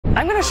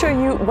I'm going to show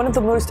you one of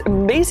the most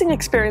amazing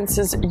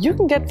experiences you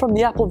can get from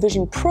the Apple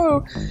Vision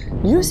Pro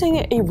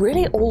using a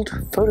really old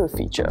photo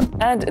feature.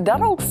 And that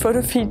old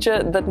photo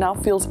feature that now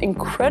feels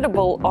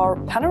incredible are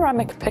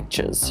panoramic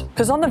pictures.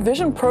 Because on the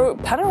Vision Pro,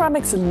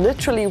 panoramics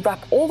literally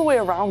wrap all the way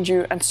around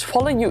you and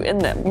swallow you in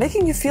them,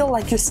 making you feel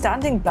like you're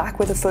standing back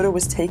where the photo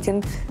was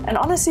taken. And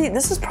honestly,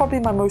 this is probably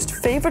my most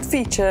favorite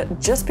feature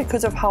just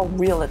because of how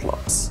real it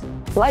looks.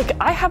 Like,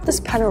 I have this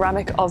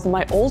panoramic of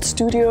my old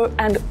studio,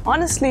 and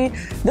honestly,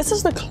 this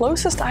is the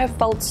closest I have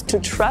felt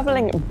to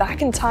traveling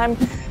back in time,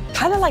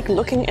 kind of like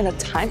looking in a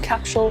time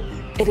capsule.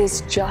 It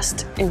is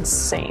just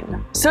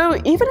insane. So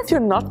even if you're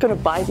not gonna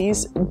buy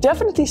these,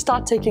 definitely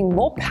start taking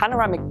more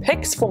panoramic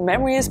pics for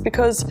memories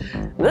because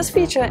this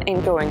feature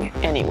ain't going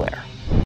anywhere.